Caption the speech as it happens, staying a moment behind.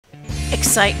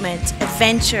Excitement,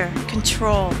 adventure,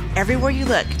 control. Everywhere you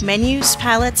look, menus,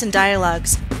 palettes, and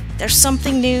dialogues. There's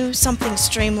something new, something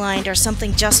streamlined, or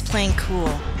something just plain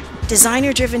cool.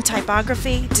 Designer-driven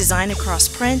typography, design across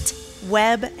print,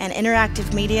 web, and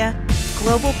interactive media,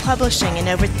 global publishing in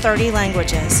over 30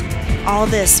 languages. All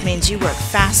this means you work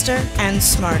faster and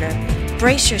smarter.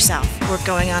 Brace yourself, we're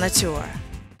going on a tour.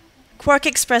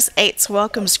 QuarkXPress 8's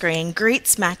welcome screen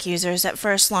greets Mac users at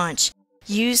first launch.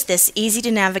 Use this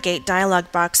easy-to-navigate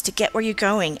dialog box to get where you're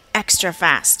going extra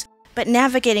fast. But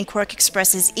navigating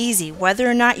QuarkXPress is easy whether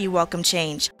or not you welcome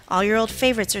change. All your old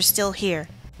favorites are still here.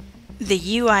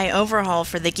 The UI overhaul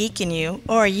for the geek in you,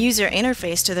 or a user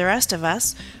interface to the rest of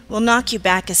us, will knock you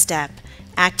back a step.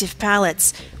 Active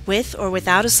palettes, with or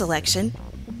without a selection,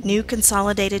 new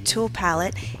consolidated tool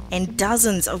palette, and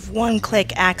dozens of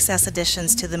one-click access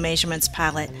additions to the measurements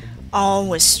palette, all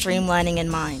with streamlining in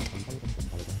mind.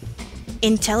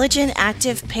 Intelligent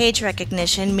active page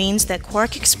recognition means that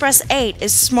QuarkXPress 8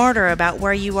 is smarter about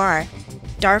where you are.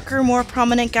 Darker, more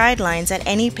prominent guidelines at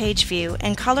any page view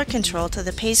and color control to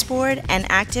the pasteboard and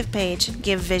active page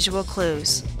give visual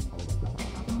clues.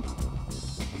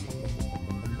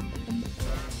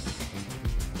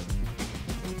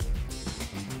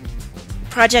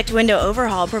 Project Window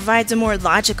Overhaul provides a more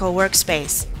logical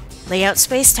workspace. Layout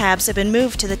space tabs have been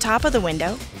moved to the top of the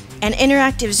window, and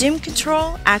interactive zoom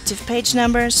control, active page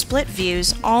numbers, split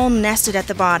views, all nested at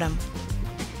the bottom.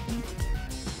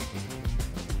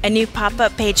 A new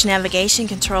pop-up page navigation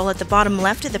control at the bottom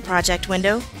left of the project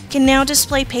window can now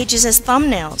display pages as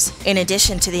thumbnails, in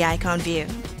addition to the icon view.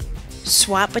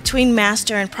 Swap between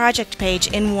master and project page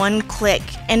in one click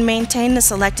and maintain the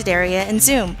selected area in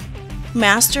zoom.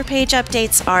 Master page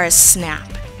updates are a snap.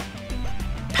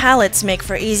 Palettes make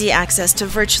for easy access to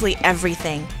virtually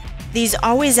everything. These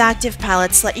always active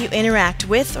palettes let you interact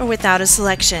with or without a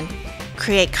selection.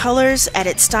 Create colors,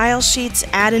 edit style sheets,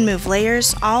 add and move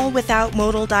layers, all without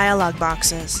modal dialog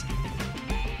boxes.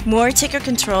 More ticker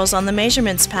controls on the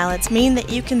measurements palettes mean that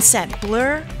you can set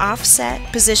blur, offset,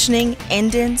 positioning,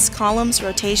 indents, columns,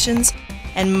 rotations,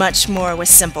 and much more with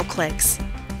simple clicks.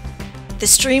 The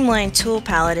streamlined tool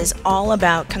palette is all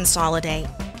about consolidate.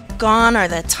 Gone are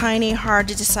the tiny,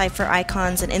 hard-to-decipher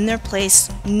icons, and in their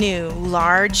place, new,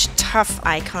 large, tough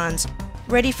icons,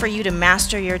 ready for you to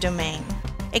master your domain.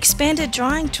 Expanded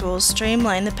drawing tools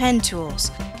streamline the pen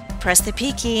tools. Press the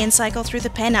P key and cycle through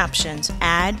the pen options,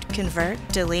 add, convert,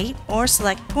 delete, or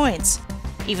select points.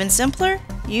 Even simpler,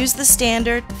 use the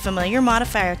standard, familiar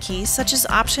modifier keys such as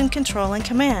Option, Control, and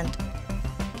Command.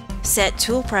 Set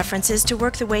tool preferences to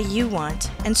work the way you want,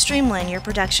 and streamline your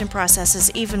production processes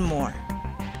even more.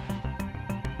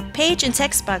 Page and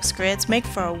text box grids make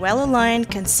for a well-aligned,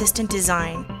 consistent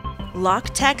design. Lock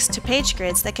text to page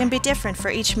grids that can be different for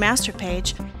each master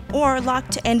page, or lock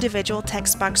to individual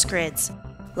text box grids.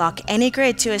 Lock any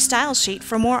grid to a style sheet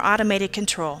for more automated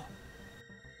control.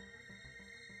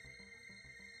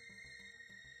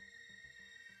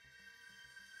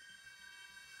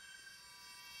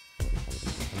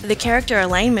 The character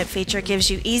alignment feature gives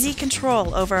you easy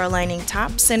control over aligning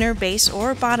top, center, base,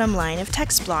 or bottom line of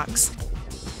text blocks.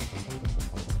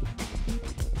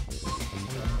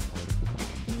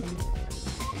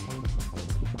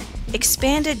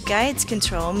 Expanded guides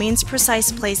control means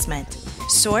precise placement.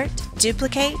 Sort,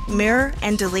 duplicate, mirror,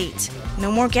 and delete.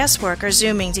 No more guesswork or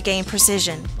zooming to gain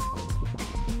precision.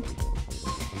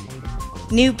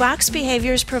 New box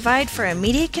behaviors provide for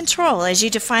immediate control as you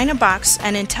define a box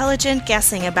and intelligent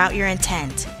guessing about your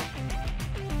intent.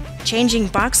 Changing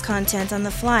box content on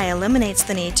the fly eliminates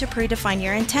the need to predefine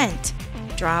your intent.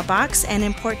 Draw a box and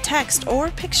import text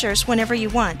or pictures whenever you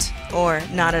want, or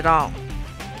not at all.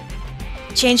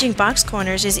 Changing box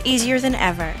corners is easier than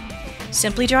ever.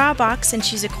 Simply draw a box and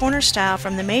choose a corner style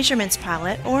from the measurements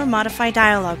palette or modify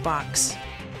dialog box.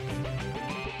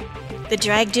 The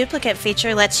drag duplicate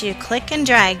feature lets you click and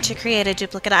drag to create a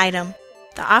duplicate item.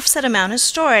 The offset amount is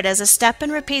stored as a step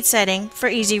and repeat setting for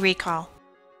easy recall.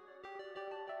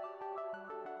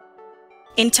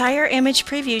 Entire image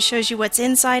preview shows you what's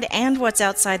inside and what's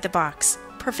outside the box.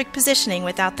 Perfect positioning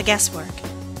without the guesswork.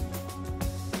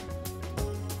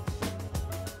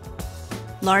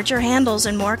 Larger handles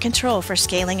and more control for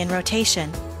scaling and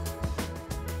rotation.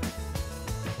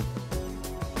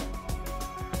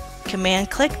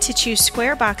 Command-click to choose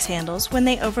square box handles when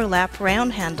they overlap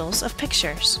round handles of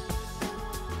pictures.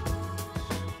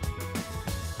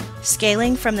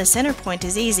 Scaling from the center point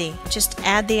is easy. Just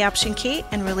add the Option key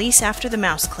and release after the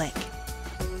mouse click.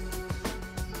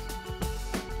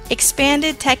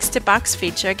 Expanded text-to-box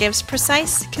feature gives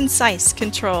precise, concise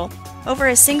control over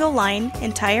a single line,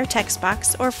 entire text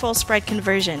box, or full spread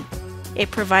conversion. It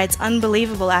provides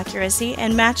unbelievable accuracy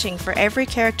and matching for every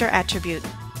character attribute,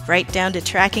 right down to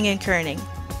tracking and kerning.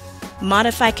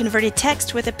 Modify converted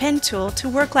text with a pen tool to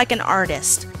work like an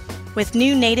artist. With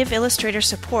new native Illustrator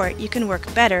support, you can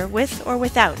work better with or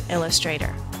without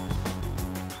Illustrator.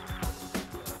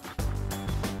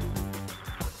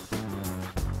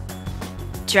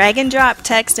 Drag and drop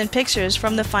text and pictures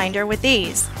from the Finder with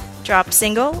ease. Drop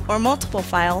single or multiple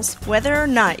files, whether or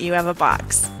not you have a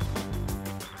box.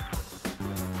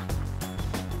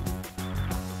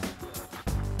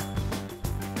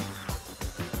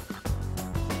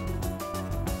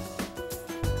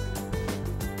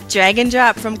 Drag and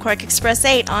drop from QuarkXPress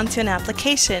 8 onto an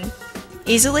application.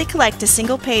 Easily collect a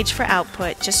single page for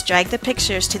output, just drag the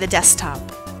pictures to the desktop.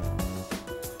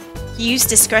 Use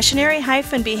discretionary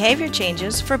hyphen behavior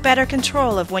changes for better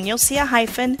control of when you'll see a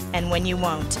hyphen and when you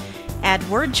won't. Add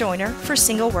word joiner for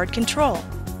single word control.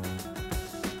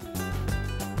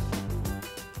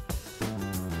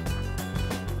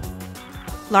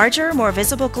 Larger, more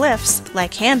visible glyphs,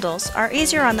 like handles, are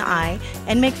easier on the eye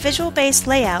and make visual-based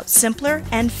layout simpler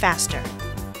and faster.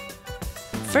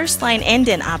 First-line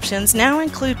indent options now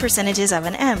include percentages of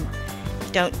an M.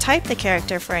 Don't type the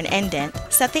character for an indent,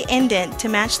 set the indent to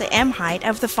match the M height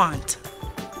of the font.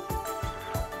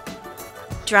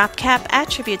 Drop cap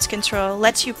attributes control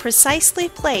lets you precisely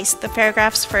place the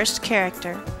paragraph's first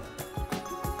character.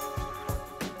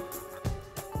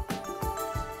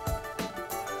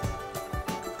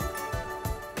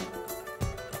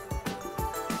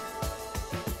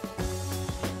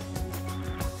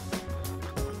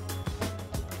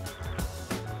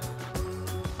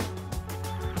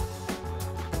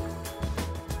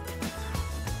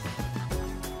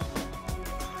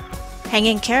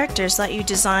 Hanging characters let you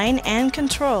design and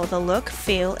control the look,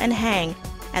 feel, and hang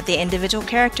at the individual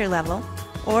character level,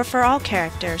 or for all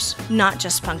characters, not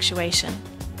just punctuation.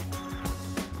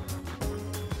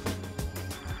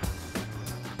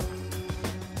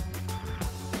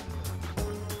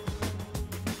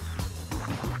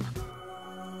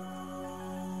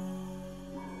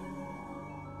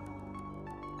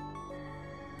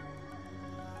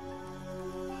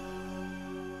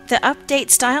 The Update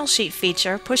Style Sheet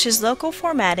feature pushes local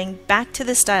formatting back to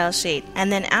the style sheet and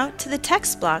then out to the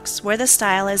text blocks where the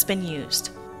style has been used.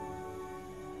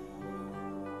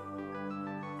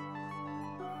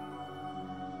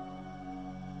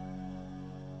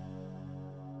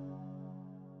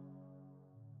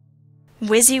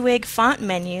 WYSIWYG font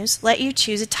menus let you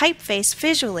choose a typeface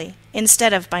visually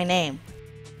instead of by name.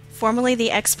 Formerly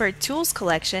the Expert Tools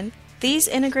collection, these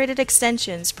integrated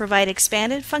extensions provide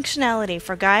expanded functionality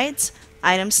for guides,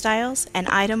 item styles, and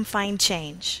item find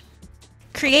change.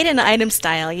 Create an item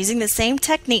style using the same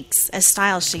techniques as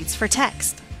style sheets for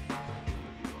text.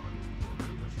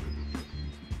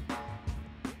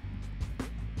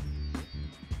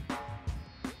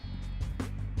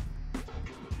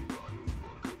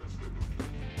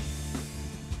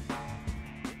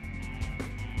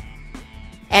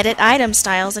 Edit item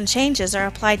styles and changes are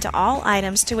applied to all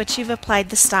items to which you've applied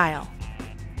the style.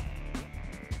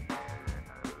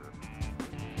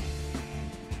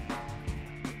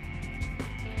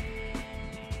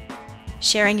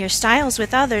 Sharing your styles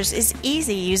with others is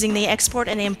easy using the Export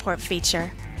and Import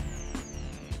feature.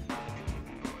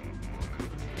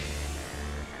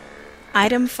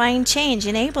 Item Find Change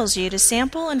enables you to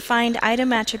sample and find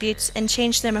item attributes and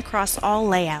change them across all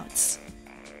layouts.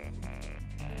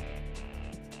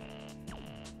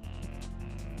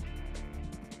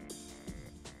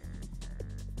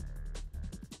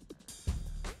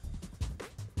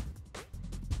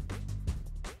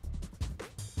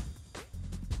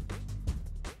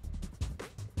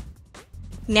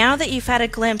 Now that you've had a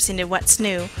glimpse into what's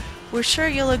new, we're sure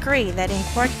you'll agree that in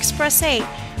QuarkXPress 8,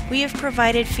 we have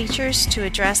provided features to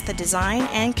address the design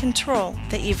and control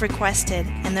that you've requested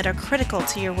and that are critical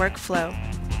to your workflow.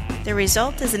 The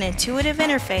result is an intuitive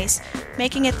interface,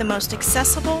 making it the most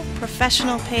accessible,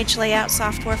 professional page layout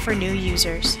software for new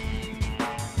users.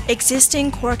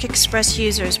 Existing QuarkXPress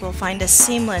users will find a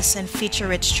seamless and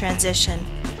feature-rich transition,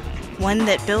 one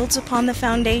that builds upon the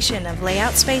foundation of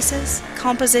layout spaces,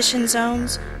 composition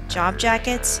zones, job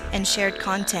jackets, and shared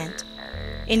content.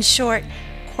 In short,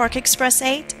 QuarkXPress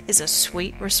 8 is a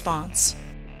sweet response.